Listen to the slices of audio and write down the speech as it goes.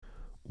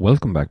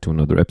Welcome back to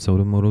another episode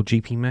of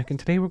Motogp Mac, and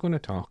today we're going to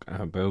talk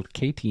about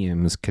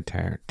KTM's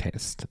Qatar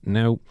test.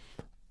 Now,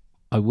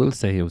 I will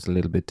say I was a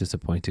little bit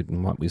disappointed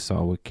in what we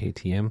saw with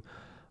KTM.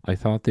 I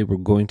thought they were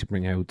going to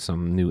bring out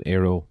some new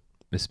aero,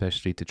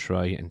 especially to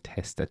try and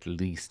test at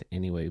least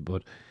anyway,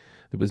 but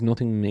there was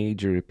nothing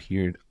major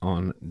appeared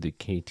on the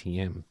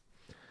KTM.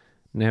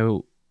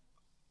 Now,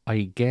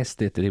 I guess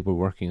that they were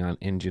working on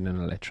engine and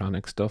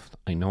electronic stuff.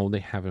 I know they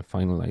haven't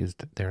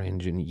finalized their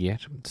engine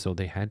yet, so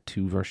they had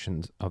two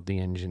versions of the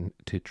engine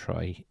to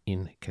try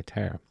in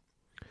Qatar.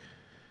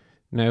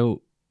 Now,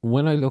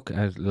 when I look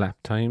at lap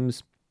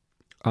times,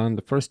 on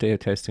the first day of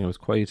testing, I was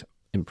quite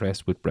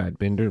impressed with Brad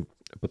Binder,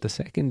 but the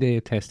second day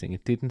of testing,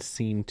 it didn't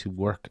seem to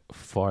work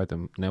for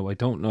them. Now, I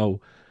don't know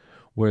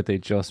were they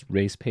just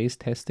race pace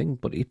testing,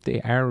 but if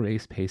they are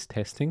race pace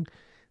testing,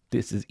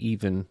 this is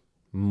even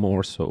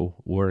more so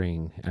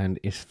worrying. And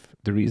if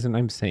the reason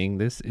I'm saying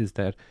this is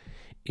that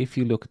if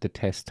you look at the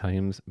test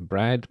times,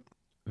 Brad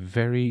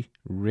very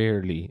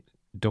rarely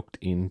ducked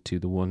into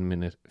the 1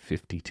 minute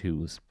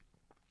 52s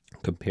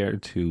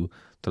compared to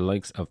the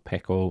likes of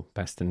Pecco,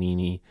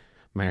 Bastianini,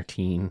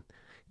 Martin,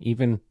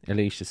 even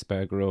Alicia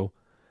Spargaro,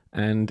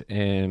 and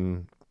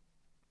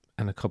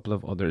a couple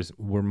of others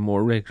were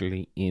more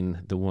regularly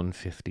in the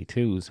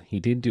 152s. He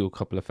did do a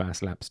couple of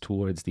fast laps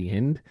towards the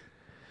end,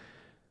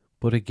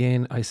 but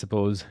again, I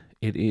suppose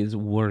it is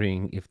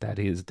worrying if that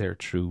is their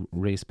true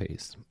race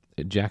pace.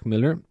 Jack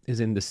Miller is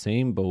in the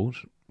same boat.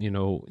 You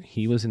know,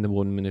 he was in the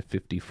 1 minute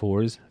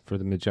 54s for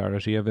the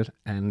majority of it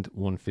and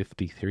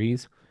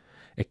 153s,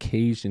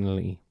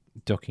 occasionally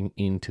ducking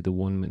into the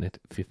 1 minute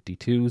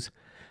 52s.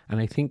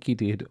 And I think he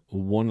did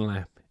one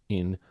lap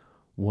in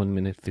 1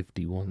 minute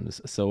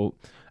 51s. So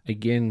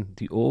again,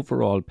 the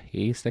overall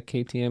pace that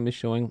KTM is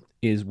showing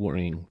is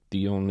worrying.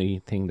 The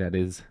only thing that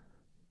is,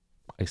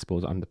 I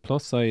suppose, on the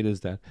plus side is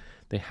that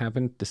they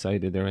haven't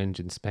decided their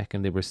engine spec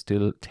and they were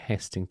still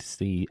testing to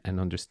see and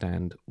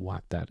understand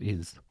what that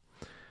is.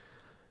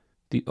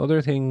 The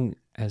other thing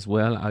as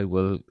well, I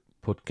will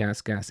put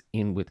gas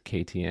in with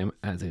KTM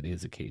as it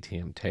is a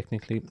KTM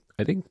technically.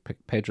 I think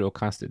Pedro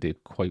Acosta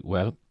did quite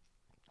well.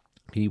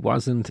 He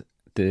wasn't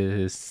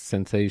the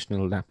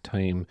sensational lap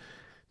time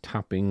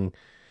topping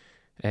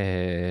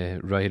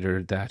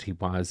rider that he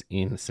was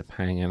in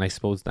Sepang, and I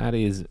suppose that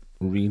is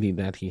really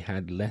that he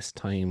had less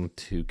time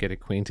to get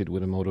acquainted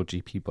with a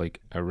MotoGP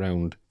bike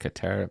around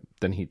Qatar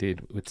than he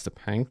did with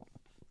Sepang.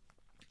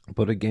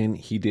 But again,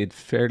 he did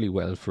fairly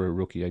well for a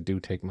rookie. I do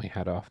take my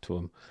hat off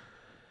to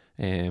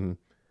him.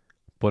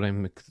 But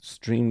I'm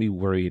extremely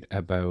worried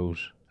about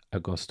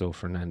Augusto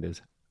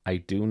Fernandez. I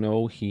do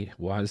know he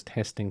was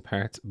testing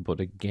parts, but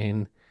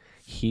again,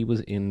 he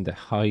was in the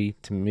high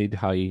to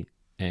mid-high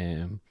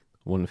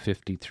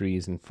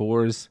 153s and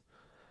 4s,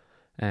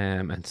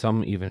 and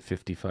some even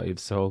 55.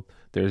 So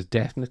there's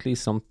definitely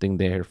something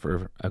there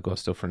for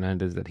Augusto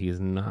Fernandez that he is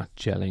not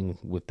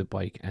gelling with the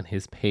bike, and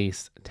his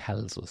pace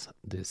tells us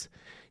this.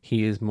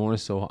 He is more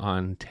so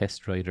on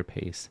test rider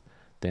pace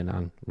than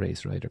on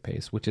race rider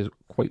pace, which is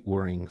quite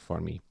worrying for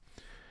me.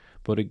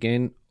 But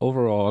again,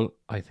 overall,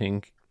 I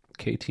think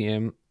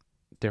KTM,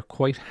 they're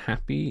quite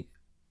happy,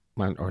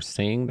 or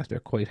saying that they're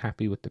quite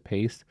happy with the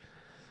pace.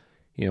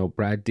 You know,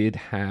 Brad did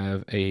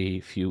have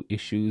a few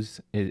issues,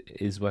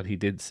 is what he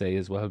did say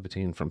as well,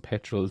 between from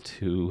petrol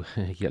to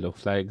yellow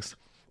flags.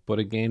 But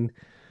again,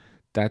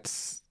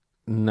 that's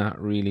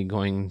not really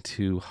going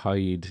to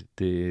hide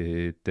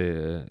the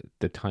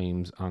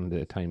times on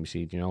the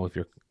timesheet. You know,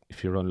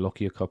 if you're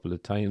unlucky a couple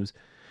of times,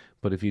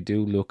 but if you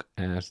do look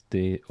at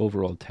the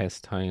overall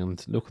test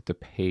times, look at the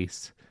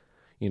pace,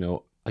 you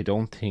know, I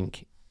don't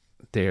think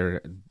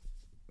they're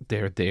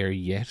there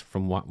yet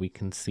from what we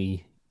can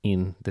see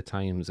in the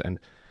times. And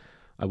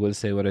I will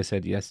say what I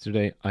said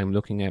yesterday, I'm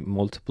looking at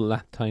multiple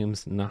lap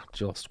times, not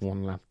just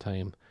one lap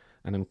time,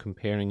 and I'm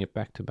comparing it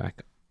back to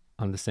back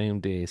on the same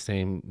day,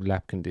 same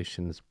lap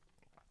conditions.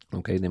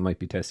 Okay, they might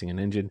be testing an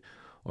engine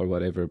or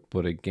whatever,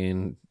 but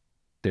again,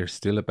 they're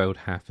still about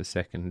half a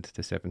second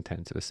to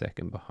 7/10 of a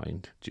second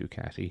behind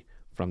Ducati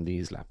from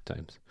these lap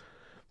times.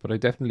 But I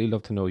definitely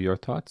love to know your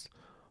thoughts.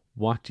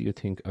 What do you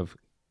think of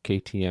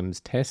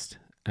KTM's test?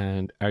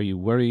 And are you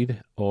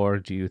worried, or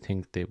do you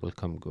think they will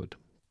come good?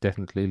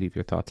 Definitely leave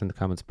your thoughts in the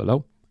comments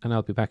below, and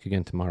I'll be back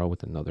again tomorrow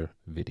with another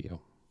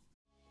video.